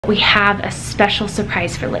We have a special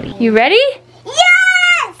surprise for Livy. You ready?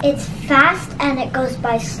 Yes! It's fast and it goes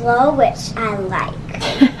by slow, which I like.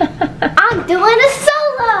 I'm doing a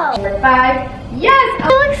solo! 5. Yes! I'm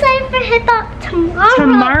so excited for hip hop tomorrow.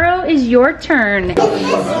 Tomorrow is your turn.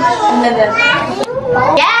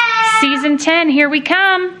 Yes! Season 10, here we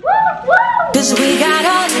come. Woo, woo. 'Cause we got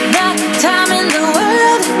all the time in the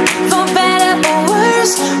world, for better or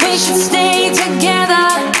worse, we should stay together.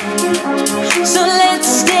 So let's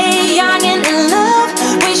stay young and in love,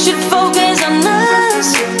 we should focus on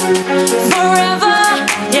us forever.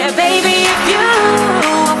 Yeah, baby, if you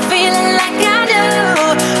are feeling like I do,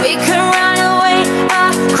 we could run away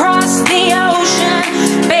across the ocean.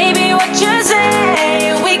 Baby, what you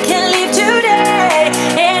say? We can leave today.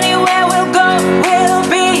 Anywhere we'll go, we'll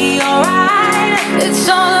be alright. It's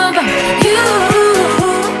all about you.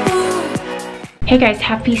 Hey guys,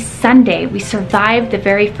 happy Sunday. We survived the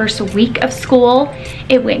very first week of school.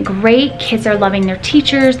 It went great. Kids are loving their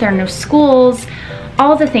teachers, there are no schools,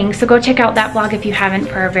 all the things. So go check out that vlog if you haven't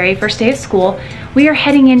for our very first day of school. We are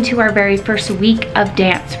heading into our very first week of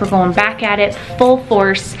dance. We're going back at it full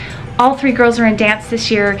force. All 3 girls are in dance this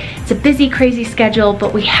year. It's a busy, crazy schedule,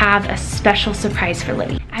 but we have a special surprise for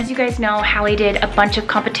Livy. As you guys know, Hallie did a bunch of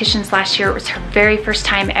competitions last year. It was her very first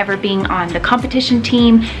time ever being on the competition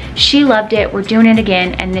team. She loved it. We're doing it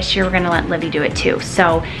again, and this year we're gonna let Livy do it too.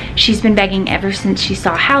 So she's been begging ever since she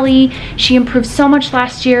saw Hallie. She improved so much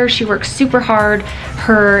last year. She worked super hard.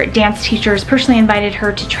 Her dance teachers personally invited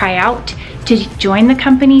her to try out to join the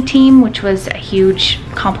company team, which was a huge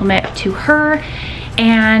compliment to her.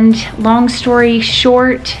 And long story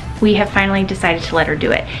short, we have finally decided to let her do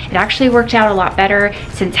it. It actually worked out a lot better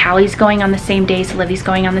since Hallie's going on the same days, Livy's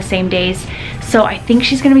going on the same days. So I think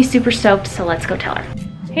she's gonna be super stoked, so let's go tell her.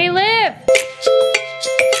 Hey Liv!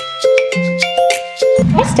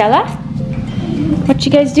 Hi Stella. What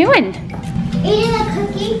you guys doing? Eating a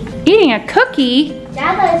cookie. Eating a cookie?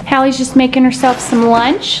 Dad, Hallie's just making herself some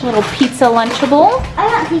lunch, little pizza Lunchable. I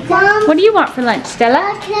want pizza. What do you want for lunch,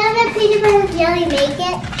 Stella? Can I have a peanut butter jelly? Make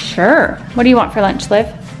it. Sure. What do you want for lunch, Liv?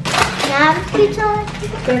 Can I have a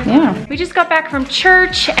pizza? Yeah. We just got back from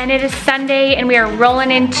church and it is Sunday and we are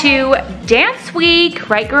rolling into dance week,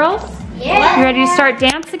 right girls? Yeah. You ready to start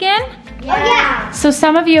dance again? Yeah. So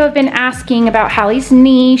some of you have been asking about Hallie's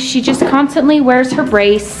knee. She just constantly wears her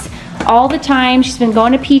brace all the time. She's been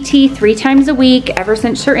going to PT 3 times a week ever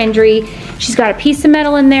since her injury. She's got a piece of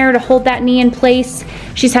metal in there to hold that knee in place.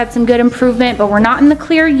 She's had some good improvement, but we're not in the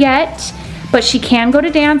clear yet. But she can go to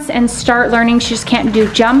dance and start learning. She just can't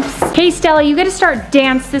do jumps. Hey Stella, you gotta start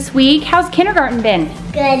dance this week. How's kindergarten been?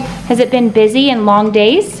 Good. Has it been busy and long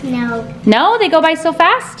days? No. No? They go by so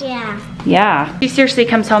fast? Yeah. Yeah. She seriously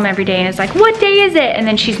comes home every day and is like, what day is it? And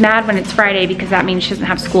then she's mad when it's Friday because that means she doesn't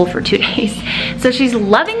have school for 2 days. So she's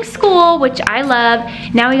loving school, which I love.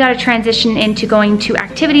 Now we gotta transition into going to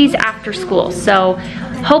activities after school. So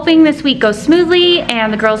hoping this week goes smoothly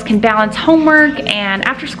and the girls can balance homework and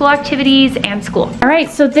after school activities and school. All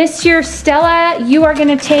right, so this year, Stella, you are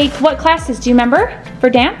gonna take what classes, do you remember,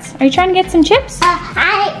 for dance? Are you trying to get some chips?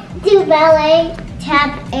 I do ballet,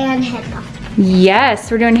 tap, and hip hop.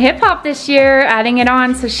 Yes, we're doing hip hop this year, adding it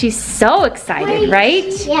on, so she's so excited, right?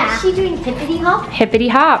 Yeah. Is she doing hippity hop? Hippity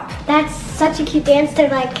hop. That's such a cute dance. They're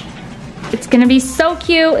like, It's gonna be so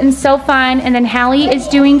cute and so fun. And then Hallie is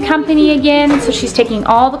doing company again, so she's taking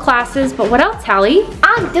all the classes. But what else, Hallie?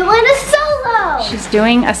 I'm doing a solo. She's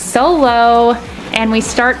doing a solo, and we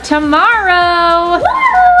start tomorrow. Woo!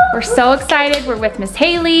 We're so excited. We're with Miss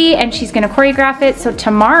Haley, and she's gonna choreograph it. So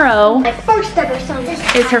tomorrow My first ever solo.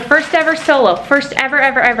 is her first ever solo, first ever.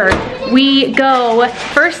 We go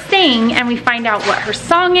first thing and we find out what her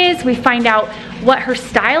song is, we find out what her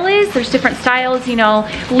style is. There's different styles, you know,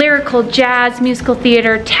 lyrical, jazz, musical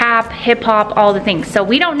theater, tap, hip hop, all the things. So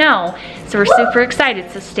we don't know, so we're super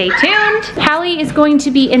excited, so stay tuned. Hallie is going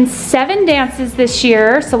to be in 7 dances this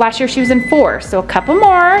year. So last year she was in 4, so a couple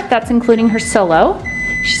more. That's including her solo.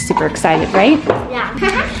 She's super excited, right?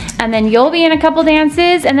 Yeah. And then you'll be in a couple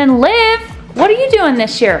dances, and then Liv, what are you doing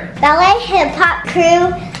this year? Ballet, hip hop, crew,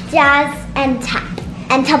 jazz, and tap,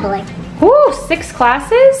 and tumbling. Ooh, 6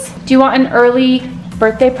 classes? Do you want an early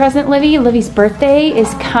birthday present, Livy? Livy's birthday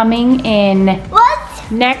is coming in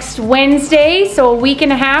What? next Wednesday, so a week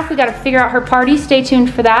and a half. We gotta figure out her party. Stay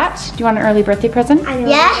tuned for that. Do you want an early birthday present? I know.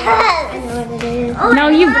 Yes. I know what it is. Oh No,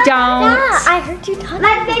 you don't. Yeah, I heard you talk.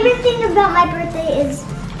 My favorite thing about my birthday is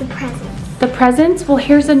the presents. The presents? Well,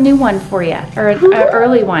 here's a new one for you, or an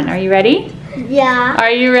early one. Are you ready? Yeah.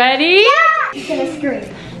 Are you ready? She's gonna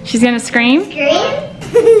scream. She's gonna scream?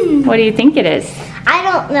 Scream? What do you think it is? I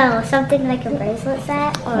don't know, something like a bracelet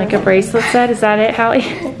set? Or Like a bracelet set, is that it, Hallie?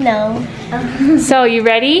 No. So, you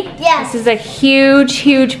ready? Yes. This is a huge,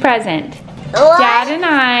 huge present. What? Dad and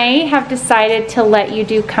I have decided to let you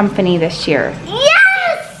do company this year.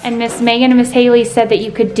 Yes! And Miss Megan and Miss Haley said that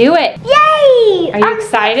you could do it. Yay! Are you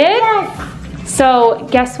excited? Yes. So,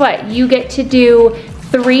 guess what? You get to do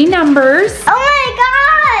 3 numbers.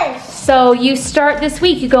 Oh my gosh! So you start this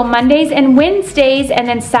week. You go Mondays and Wednesdays, and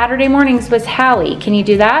then Saturday mornings was Hallie. Can you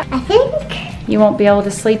do that? I think. You won't be able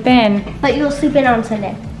to sleep in. But you'll sleep in on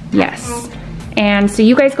Sunday. Yes. And so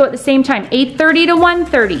you guys go at the same time, 8:30 to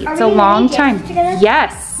 1:30. It's a long time.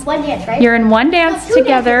 Yes. One dance, right? You're in one dance No, 2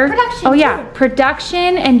 together. dances. Production, Oh yeah, too.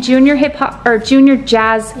 production and junior hip hop or junior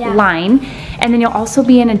jazz line, and then you'll also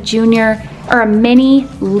be in a junior or a mini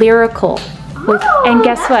lyrical. And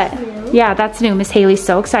guess what? New. Yeah, that's new. Miss Haley's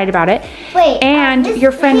so excited about it. Wait. And Miss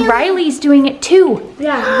your friend Haley- Riley's doing it too.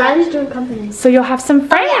 Yeah, Riley's doing company. So you'll have some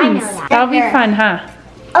friends. yeah, I know that. That'll be fun, huh?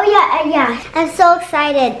 Oh yeah, yeah. I'm so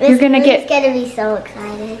excited. You're gonna Haley's get- gonna be so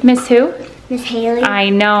excited. Miss who? Miss Haley. I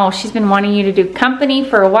know. She's been wanting you to do company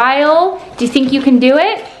for a while. Do you think you can do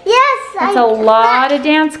it? Yes. That's a lot of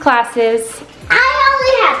dance classes. I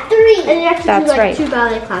only have 3. And you have to That's do like right. 2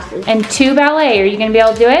 ballet classes. And 2 ballet. Are you gonna be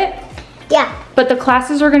able to do it? Yeah. But the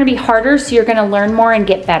classes are gonna be harder, so you're gonna learn more and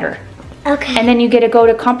get better. Okay. And then you get to go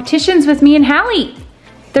to competitions with me and Hallie.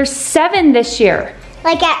 There's 7 this year.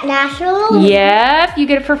 like at Nationals? Yep, you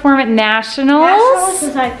get to perform at Nationals Nationals.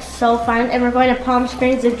 is like so fun, and we're going to Palm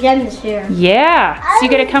Springs again this year. Yeah, so you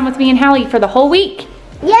get to come with me and Hallie for the whole week.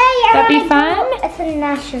 Yeah, yeah. That'd be I know. fun. It's a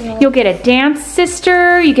National. You'll get a dance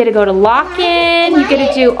sister, you get to go to lock-in, you get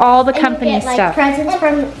to do all the company you get, like, stuff. presents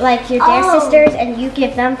from like your dance Oh. sisters, and you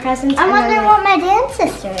give them presents. I and wonder then, what my dance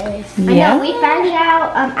sister is. I Yeah. know, we found it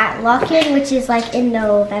out at Lock-In, which is like in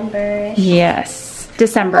November. Yes,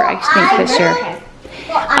 December, I think, this year.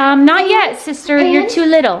 Well, Not yet, sister, you're too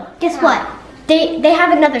little. Guess what? They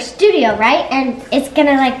have another studio, right? And it's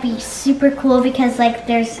gonna like be super cool because like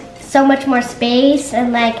there's so much more space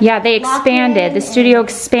and like Yeah, they expanded, the studio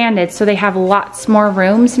expanded, so they have lots more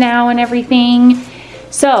rooms now and everything.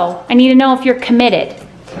 So, I need to know if you're committed.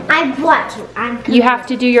 I want to. I'm You have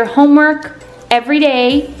to do your homework every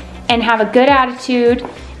day and have a good attitude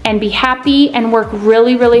and be happy and work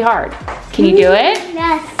really, really hard. Can you do it?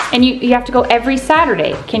 Yes. And you have to go every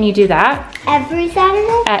Saturday. Can you do that? Every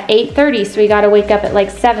Saturday? At 8:30, so you gotta wake up at like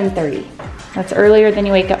 7:30. That's earlier than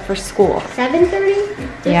you wake up for school. 7:30.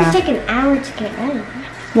 Does Yeah. it take an hour to get ready?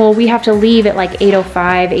 Well, we have to leave at like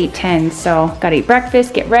 8:05, 8:10, so gotta eat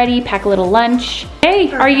breakfast, get ready, pack a little lunch.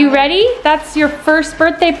 Hey, are you ready? That's your first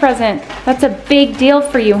birthday present. That's a big deal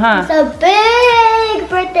for you, huh? It's a big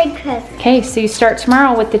birthday present. Okay, so you start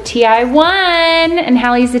tomorrow with the TI-1 and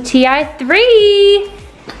Hallie's the TI-3.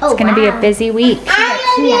 It's gonna be a busy week. I'm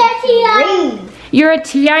gonna be a TI. You're a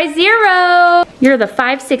TI-0. You're the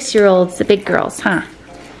 5, 6-year-olds, the big girls, huh?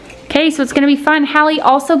 Okay, so it's gonna be fun. Hallie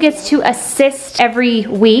also gets to assist every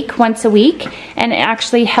week, once a week, and it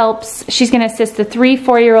actually helps. She's gonna assist the 3,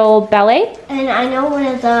 4-year-old ballet. And I know one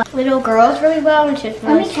of the little girls really well, and she's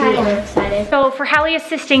really me try sweet it. and excited. So for Hallie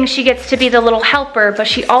assisting, she gets to be the little helper, but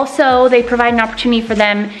she also, they provide an opportunity for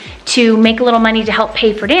them to make a little money to help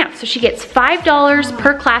pay for dance. So she gets $5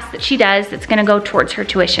 per class that she does that's gonna go towards her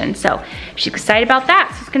tuition. So she's excited about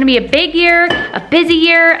that. So it's gonna be a big year, a busy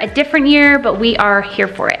year, a different year, but we are here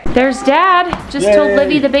for it. There's Dad, just told Yay.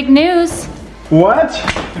 Livy the big news. What?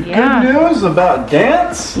 Yeah. Good news about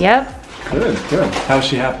dance? Yep. Good, good. How's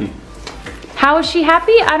she happy? How is she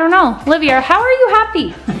happy? I don't know. Livy, how are you happy?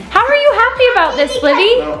 How are you happy about this,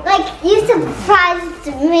 Livy? Like you surprised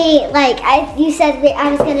me. Like you said that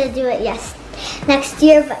I was gonna do it next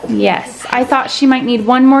year, but Yes, I thought she might need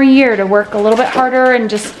one more year to work a little bit harder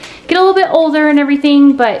and just get a little bit older and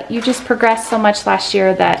everything, but you just progressed so much last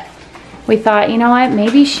year that we thought, you know what,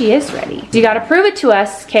 maybe she is ready. You gotta prove it to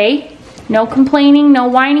us, okay? No complaining, no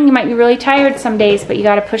whining. You might be really tired some days, but you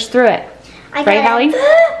gotta push through it. I Right, Hallie?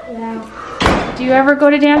 Do you ever go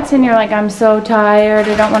to dance and you're like, I'm so tired,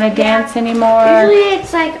 I don't wanna dance anymore? Usually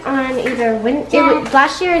it's like on either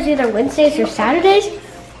last year it was either Wednesdays or Saturdays,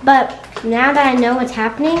 but now that I know what's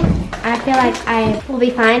happening, I feel like I will be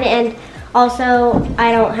fine. And also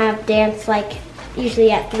I don't have dance like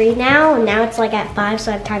usually at 3 now, and now it's like at 5,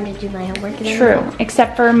 so I have time to do my homework. And True,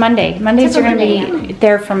 except for Monday. Mondays Except you're for gonna be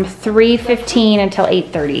there from 3:15 until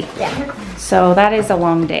 8:30. Yeah. So that is a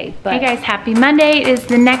long day. But hey guys, happy Monday. It is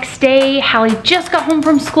the next day. Hallie just got home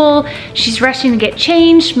from school. She's rushing to get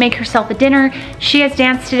changed, make herself a dinner. She has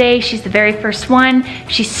dance today. She's the very first one.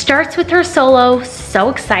 She starts with her solo. So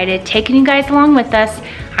excited, taking you guys along with us.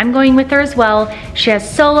 I'm going with her as well. She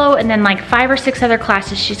has solo and then like 5 or 6 other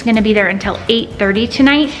classes. She's gonna be there until 8:30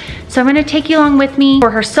 tonight. So I'm gonna take you along with me for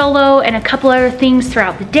her solo and a couple other things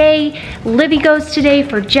throughout the day. Livy goes today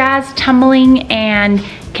for jazz, tumbling, and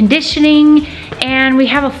conditioning. And we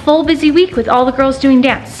have a full busy week with all the girls doing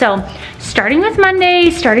dance. So starting with Monday,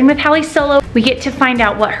 starting with Hallie's solo, we get to find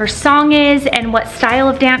out what her song is and what style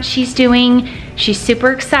of dance she's doing. She's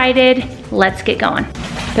super excited. Let's get going.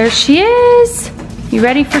 There she is. You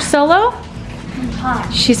ready for solo? I'm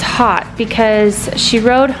hot. She's hot because she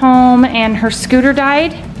rode home and her scooter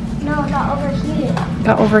died. No, it got overheated.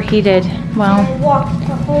 Got overheated. Well, I walked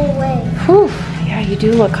the whole way. whew, yeah, you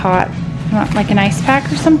do look hot. You want like an ice pack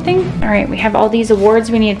or something? All right, we have all these awards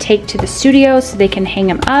we need to take to the studio so they can hang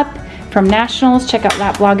them up from nationals. Check out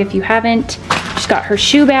that vlog if you haven't. She's got her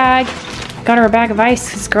shoe bag. Got her a bag of ice.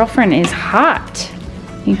 His girlfriend is hot.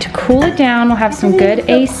 Need to cool it down. We'll have some good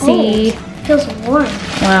AC. Feels warm.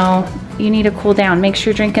 Well, you need to cool down. Make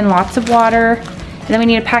sure you're drinking lots of water. And then we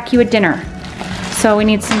need to pack you a dinner. So we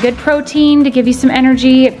need some good protein to give you some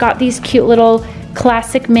energy. I've got these cute little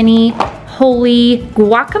classic mini holy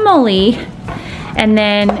guacamole. And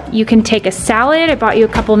then you can take a salad. I bought you a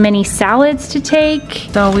couple mini salads to take.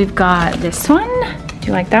 So we've got this one. Do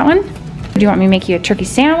you like that one? Or do you want me to make you a turkey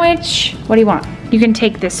sandwich? What do you want? You can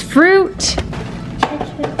take this fruit.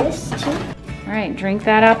 With this too. All right, drink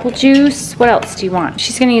that apple juice. What else do you want?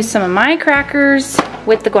 She's gonna use some of my crackers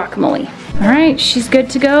with the guacamole. All right, she's good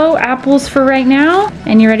to go. Apples for right now.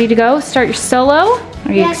 And you ready to go? Start your solo?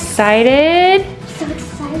 Are you excited? So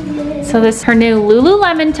excited. So this is her new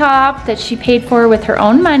Lululemon top that she paid for with her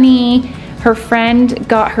own money. Her friend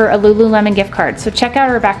got her a Lululemon gift card. So check out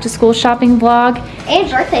her back to school shopping vlog. And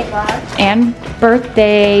birthday vlog. And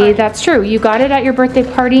birthday, that's true. You got it at your birthday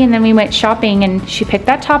party and then we went shopping and she picked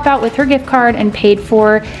that top out with her gift card and paid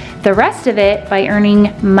for the rest of it by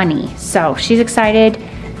earning money. So she's excited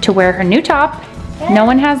to wear her new top. Yeah. No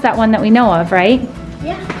one has that one that we know of, right?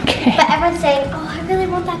 Yeah. Okay. But everyone's saying, oh, I really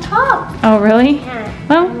want that top. Oh, really? Yeah.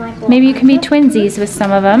 Well, I'm like, maybe you can be twinsies with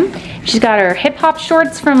some of them. She's got her hip hop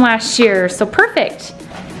shorts from last year, so perfect.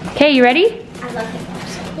 Okay, you ready? I love hip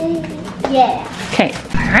hop. Yeah. Okay,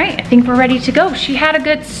 all right, I think we're ready to go. She had a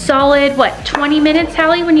good solid, what, 20 minutes,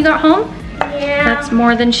 Hallie, when you got home? Yeah. That's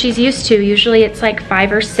more than she's used to. Usually it's like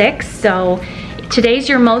 5 or 6, so today's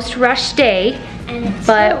your most rushed day,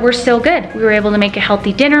 but we're still good. We were able to make a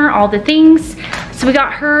healthy dinner, all the things. So we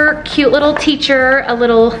got her cute little teacher, a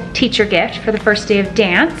little teacher gift for the first day of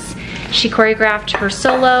dance. She choreographed her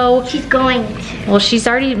solo. She's going to. Well, she's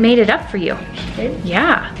already made it up for you. She did?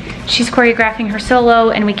 Yeah. She's choreographing her solo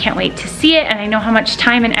and we can't wait to see it, and I know how much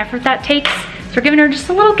time and effort that takes. So we're giving her just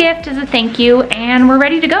a little gift as a thank you and we're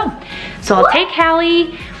ready to go. So I'll take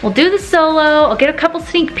Hallie, we'll do the solo, I'll get a couple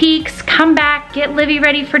sneak peeks, come back, get Livy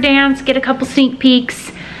ready for dance, get a couple sneak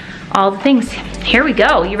peeks, all the things. Here we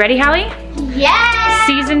go. You ready, Hallie? Yeah!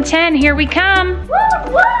 Season 10, here we come. Woo,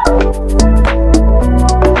 woo!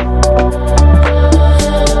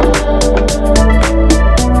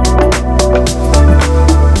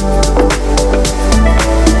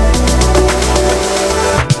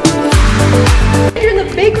 You're in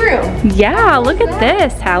the big room. Yeah, look at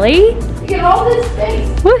this, Hallie. You get all this space.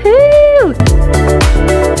 Woohoo!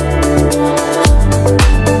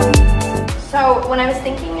 So when I was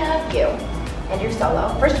thinking of you and your solo,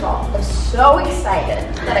 first of all, I'm so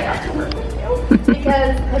excited that I got to work with you.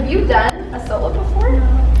 Because have you done a solo before?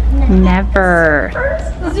 Never.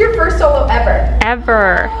 This is your first solo ever.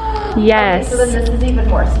 Ever. Yes. Okay, so then this is even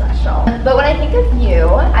more special. But when I think of you,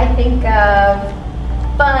 I think of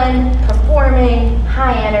fun, performing,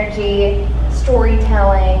 high energy,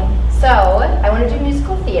 storytelling. So I want to do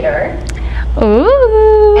musical theater.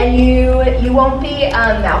 Ooh. And you won't be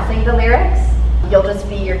mouthing the lyrics. You'll just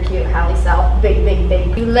be your cute Hallie self. Big, big,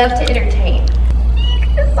 big. You love to entertain.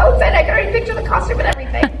 It's so good. I can already picture the costume and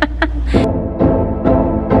everything.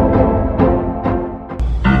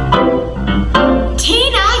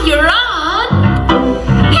 Tina, you're on.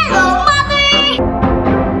 Hello, Mother!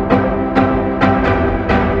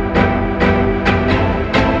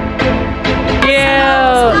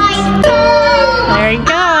 Cute. There you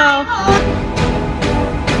go.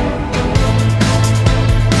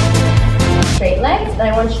 Straight legs, and I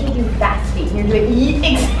want you to do fast feet. You're doing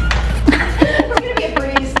It's gonna be a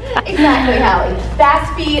breeze. Exactly, Hallie.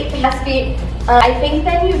 Fast feet, I think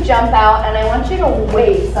then you jump out and I want you to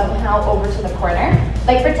wave somehow over to the corner.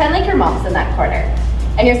 Like pretend like your mom's in that corner.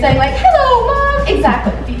 And you're saying like, hello mom.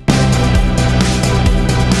 Exactly.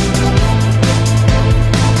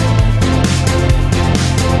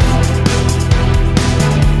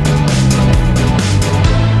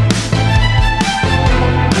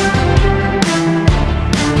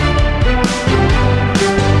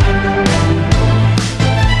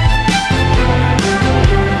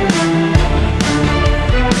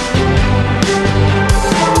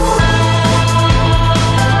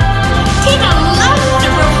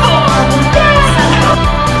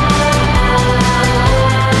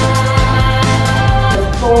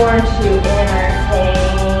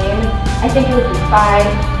 I think it would be 5,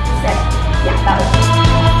 6. Yeah, that was.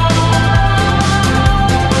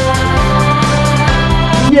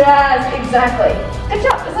 Yes, exactly. Good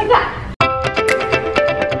job, just like that.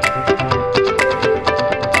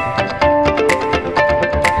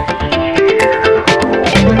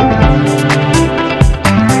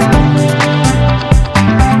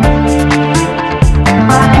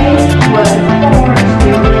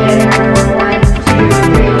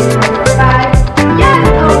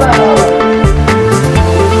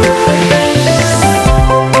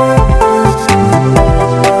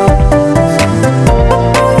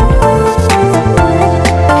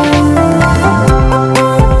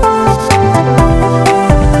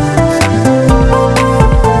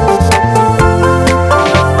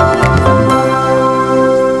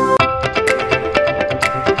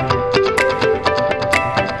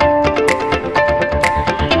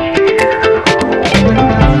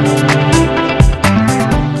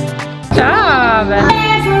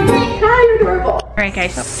 Alright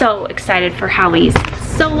guys, so excited for Hallie's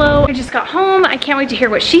solo. I just got home. I can't wait to hear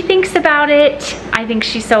what she thinks about it. I think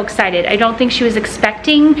she's so excited. I don't think she was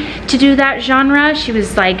expecting to do that genre. She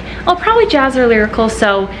was like, oh, probably jazz or lyrical,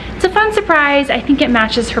 so it's a fun surprise. I think it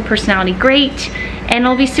matches her personality great and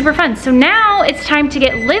it'll be super fun. So now it's time to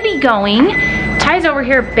get Livy going. Ty's over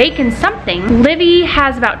here baking something. Livy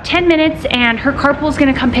has about 10 minutes and her carpool's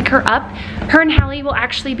gonna come pick her up. Her and Hallie will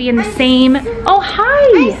actually be in the same, oh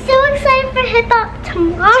hi! I'm so excited for hip hop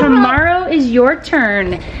tomorrow. Tomorrow is your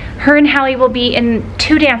turn. Her and Hallie will be in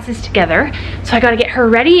 2 dances together. So I gotta get her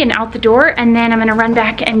ready and out the door, and then I'm gonna run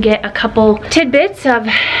back and get a couple tidbits of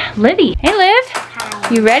Livy. Hey Liv,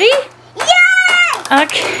 Hi. you ready? Yes!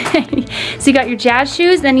 Okay, so you got your jazz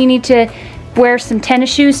shoes, then you need to wear some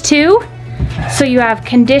tennis shoes too. So you have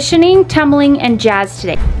conditioning, tumbling, and jazz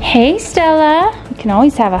today. Hey Stella, you can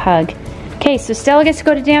always have a hug. Okay, so Stella gets to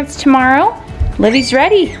go to dance tomorrow. Livy's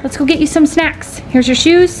ready. Let's go get you some snacks. Here's your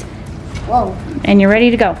shoes. Whoa. And you're ready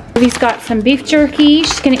to go. Livy's got some beef jerky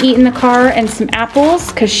she's gonna eat in the car and some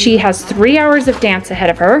apples because she has 3 hours of dance ahead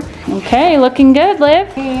of her. Okay, looking good,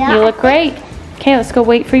 Liv. Yeah. You look great. Okay, let's go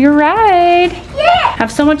wait for your ride. Yeah!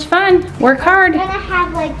 Have so much fun. Work hard. I'm gonna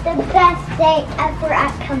have like the best day ever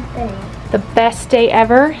at company. The best day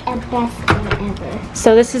ever. The best day ever.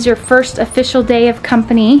 So this is your first official day of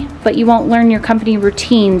company, but you won't learn your company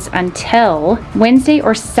routines until Wednesday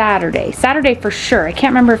or Saturday. Saturday for sure. I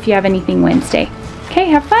can't remember if you have anything Wednesday. Okay,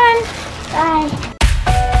 have fun. Bye.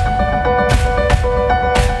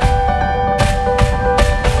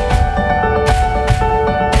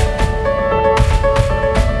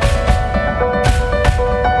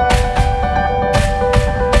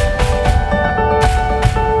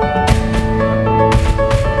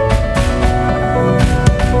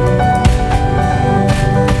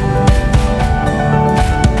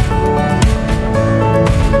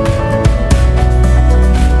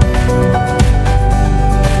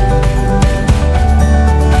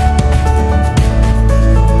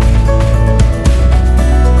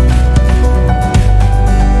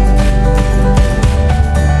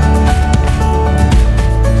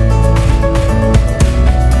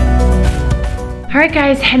 Alright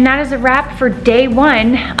guys, and that is a wrap for day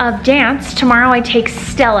 1 of dance. Tomorrow I take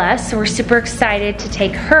Stella, so we're super excited to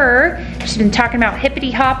take her. She's been talking about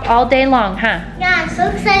hippity hop all day long, huh? Yeah, I'm so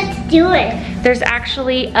excited to do it. There's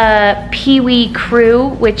actually a Pee-wee crew,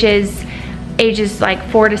 which is ages like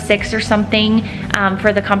 4 to 6 or something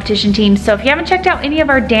for the competition team. So if you haven't checked out any of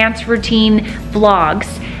our dance routine vlogs,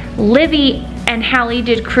 Livy and Hallie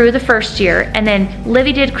did crew the first year, and then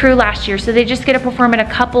Livy did crew last year, so they just get to perform in a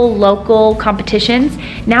couple local competitions.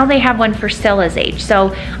 Now they have one for Stella's age,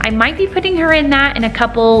 so I might be putting her in that in a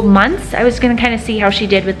couple months. I was gonna kind of see how she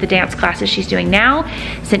did with the dance classes she's doing now,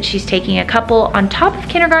 since she's taking a couple on top of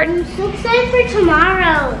kindergarten. I'm so excited for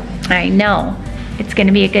tomorrow. I know. It's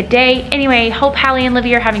gonna be a good day. Anyway, hope Hallie and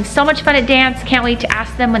Livy are having so much fun at dance. Can't wait to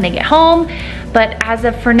ask them when they get home. But as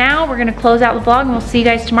of for now, we're gonna close out the vlog and we'll see you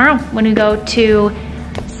guys tomorrow when we go to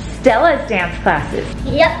Stella's dance classes.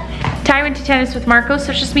 Yep. Ty went to tennis with Marco,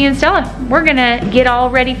 so it's just me and Stella. We're gonna get all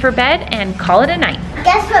ready for bed and call it a night.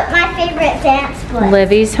 Guess what my favorite dance was?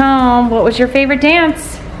 Livy's home. What was your favorite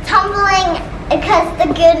dance? Tumbling, because the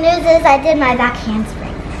good news is I did my back handspring.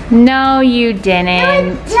 No, you didn't. I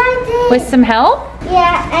did. With some help?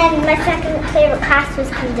 Yeah, and my second favorite class was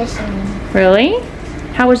conditioning. Really?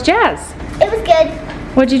 How was jazz? It was good.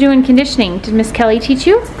 What'd you do in conditioning? Did Miss Kelly teach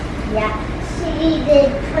you? Yeah. She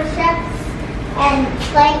did push-ups and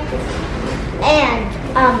planks and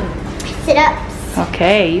sit-ups.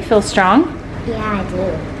 Okay, you feel strong? Yeah, I do.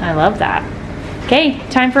 I love that. Okay,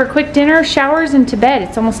 time for a quick dinner, showers, and to bed.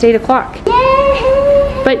 It's almost 8 o'clock.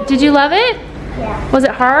 Yay! But did you love it? Yeah. Was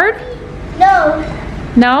it hard? No.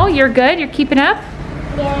 No, you're good? You're keeping up?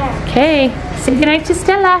 Yeah. Okay, say goodnight to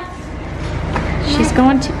Stella. She's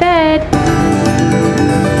going to bed.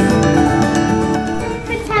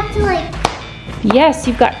 Just have to like. Yes,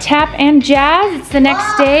 you've got tap and jazz. It's the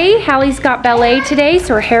next day. Hallie's got ballet today,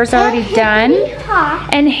 so her hair's already done. Hop.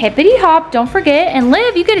 And hippity hop, don't forget. And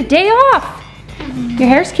Liv, you get a day off. Your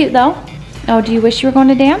hair's cute though. Oh, do you wish you were going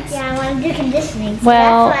to dance? Yeah, I want to do conditioning. So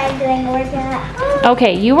Well- that's why I'm doing a workout at home.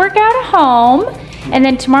 Okay, you work out at home, and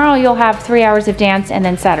then tomorrow you'll have 3 hours of dance, and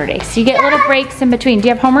then Saturday. So you get little breaks in between. Do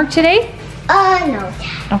you have homework today? No.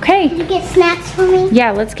 Okay. Can you get snacks for me? Yeah,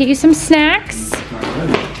 let's get you some snacks.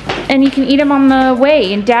 And you can eat them on the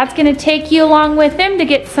way. And Dad's gonna take you along with him to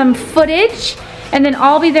get some footage. And then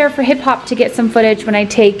I'll be there for hip hop to get some footage when I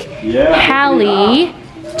take Hallie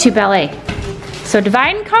to ballet. So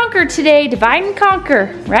divide and conquer today, divide and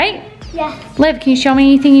conquer, right? Yeah. Liv, can you show me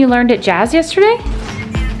anything you learned at jazz yesterday?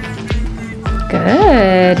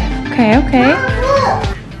 Good. Okay, okay.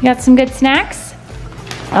 You got some good snacks?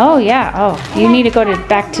 Oh yeah, oh, you need to go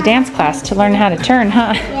back to dance class to learn how to turn,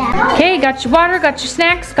 huh? Yeah. Okay, got your water, got your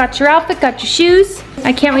snacks, got your outfit, got your shoes.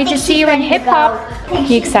 I can't wait to see you in hip hop.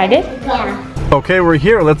 You excited? Yeah. Okay, we're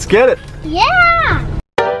here. Let's get it. Yeah.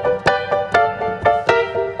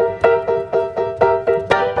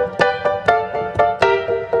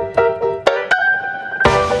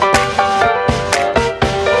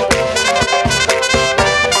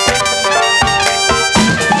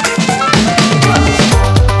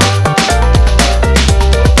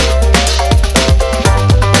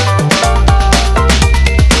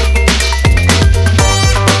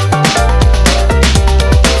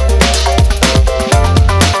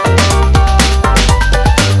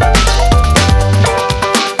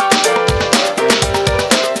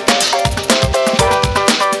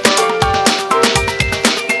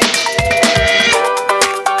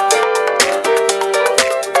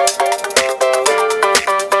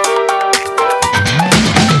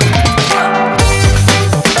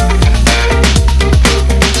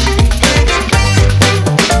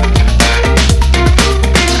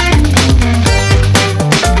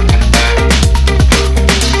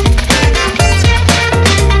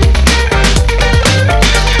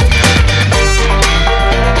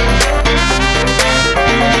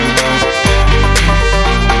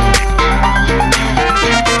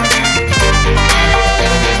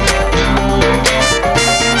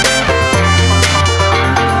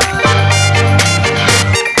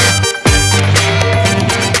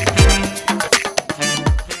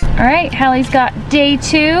 All right, Hallie's got day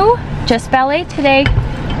 2, just ballet today.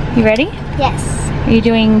 You ready? Yes. Are you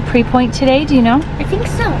doing pre-point today, do you know? I think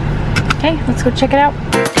so. Okay, let's go check it out.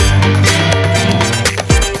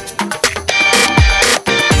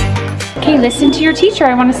 Okay, listen to your teacher.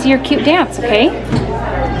 I want to see your cute dance, okay?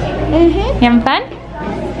 Mm-hmm. You having fun?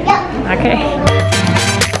 Yep. Okay.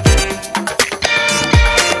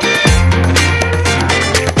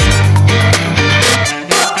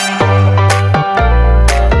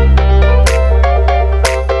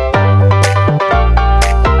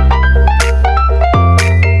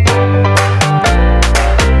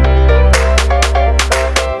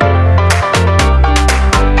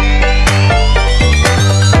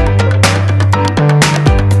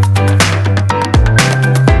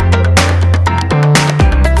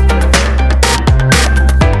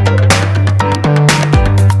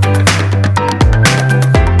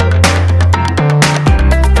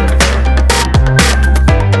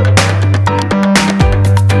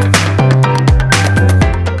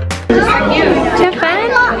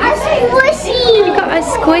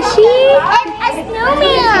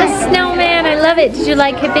 Did you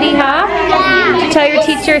like hippity hop? Yeah. Did you tell your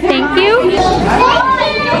teacher thank you?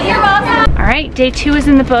 You're welcome. All right, day 2 is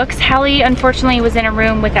in the books. Hallie, unfortunately, was in a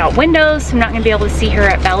room without windows, so I'm not gonna be able to see her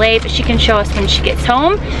at ballet, but she can show us when she gets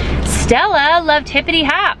home. Stella loved Hippity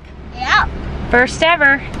Hop. Yep. First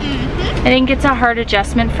ever. I think it's a hard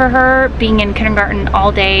adjustment for her being in kindergarten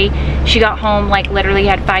all day. She got home, like literally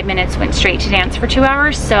had 5 minutes, went straight to dance for 2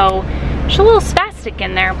 hours, so she's a little spastic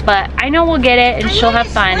in there, but I know we'll get it and she'll have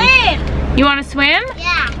fun. Swim. You wanna swim?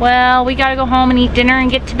 Yeah. Well, we gotta go home and eat dinner and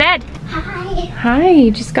get to bed. Hi. Hi,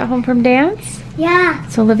 you just got home from dance? Yeah.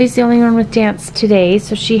 So Livy's the only one with dance today,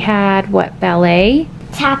 so she had what, ballet?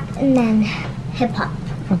 Tap and then hip hop.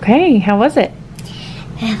 Okay, how was it?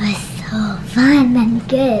 It was so fun and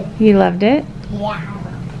good. You loved it? Yeah.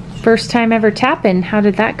 First time ever tapping, how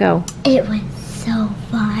did that go? It was so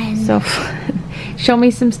fun. So fun. Show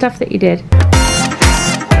me some stuff that you did.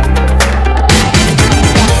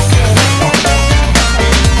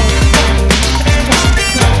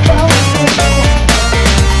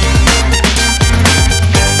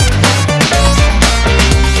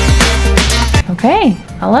 Okay,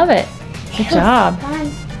 I love it. Good job.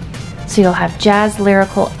 Fun. So you'll have jazz,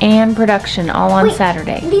 lyrical, and production all on Wait,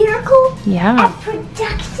 Saturday. Lyrical Yeah. and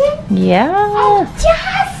production Yeah. and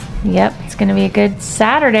jazz. Yep, it's gonna be a good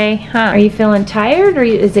Saturday, huh? Are you feeling tired, or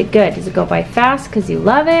is it good? Does it go by fast because you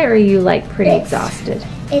love it, or are you like pretty exhausted?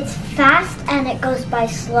 It's fast and it goes by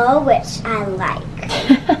slow, which I like.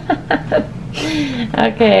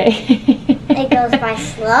 Okay. It goes by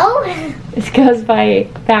slow. It goes by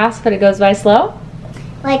fast, but it goes by slow?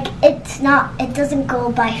 Like it doesn't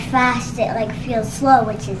go by fast. It like feels slow,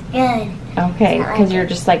 which is good. Okay, It's not because like you're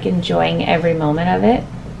just like enjoying every moment of it.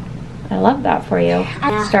 I love that for you.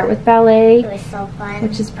 Yeah. Start with ballet, It was so fun.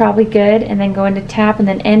 which is probably good, and then go into tap, and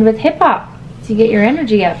then end with hip hop. So you get your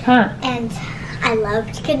energy up, huh? And I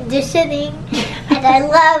loved conditioning, and I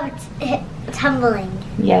loved tumbling.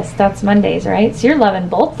 Yes, that's Mondays, right? So you're loving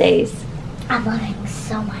both days. I'm loving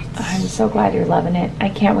so much. I'm so glad you're loving it. I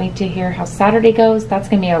can't wait to hear how Saturday goes. That's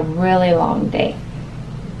gonna be a really long day.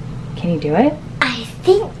 Can you do it? I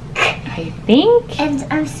think. I think. And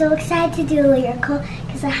I'm so excited to do lyrical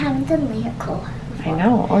because I haven't done lyrical. I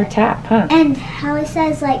know, or tap, huh? And Hallie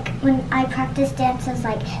says, like, when I practice dances,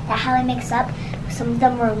 like, that Hallie makes up, some of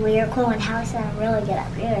them were lyrical, and Hallie said I'm really good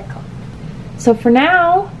at lyrical. So for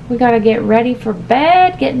now, we gotta get ready for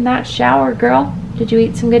bed, get in that shower, girl. Did you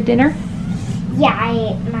eat some good dinner? Yeah, I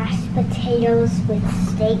ate mashed potatoes with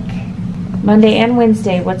steak. Monday and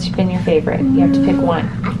Wednesday, what's been your favorite? You have to pick one.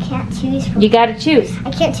 I can't choose from. You gotta choose.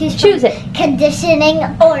 I can't choose. Choose from it. Conditioning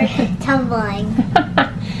or tumbling.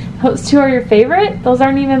 Those two are your favorite? Those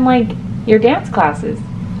aren't even like your dance classes.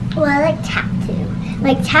 Well, I like tap too.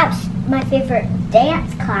 Like tap's my favorite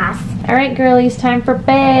dance class. All right, girlies, time for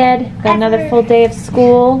bed. Got another full day of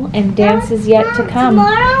school, and dance is yet to come.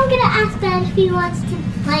 Tomorrow I'm gonna ask Ben if he wants to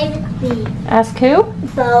play with me. Ask who?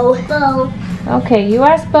 Bo. Okay, you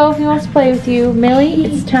ask Bo if he wants to play with you. Millie,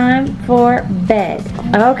 it's time for bed.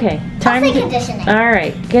 Okay, time I'll say to. conditioning. All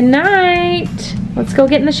right, good night. Let's go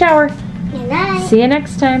get in the shower. Good night. See you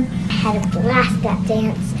next time. I had a blast at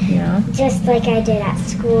dance. Yeah. Just like I did at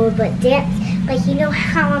school, but dance, like you know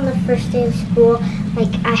how on the first day of school,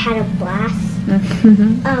 like I had a blast?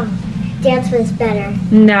 Dance was better.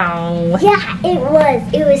 No. Yeah, it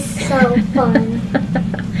was. It was so fun.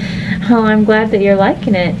 Well, I'm glad that you're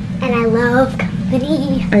liking it. And I love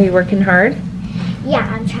company. Are you working hard? Yeah,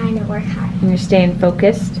 I'm trying to work hard. And you're staying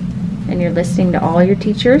focused? And you're listening to all your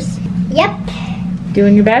teachers? Yep.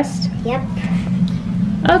 Doing your best? Yep.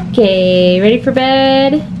 Okay, ready for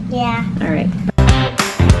bed? Yeah. All right.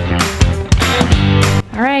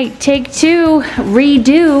 All right, take 2,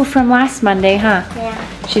 redo from last Monday, huh?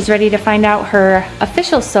 Yeah. She's ready to find out her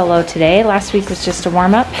official solo today. Last week was just a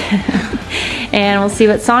warm-up. And we'll see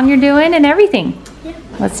what song you're doing and everything. Yeah.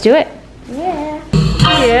 Let's do it. Yeah.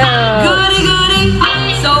 Yeah. Goody,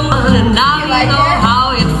 goody, so now you know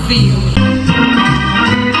how it feels.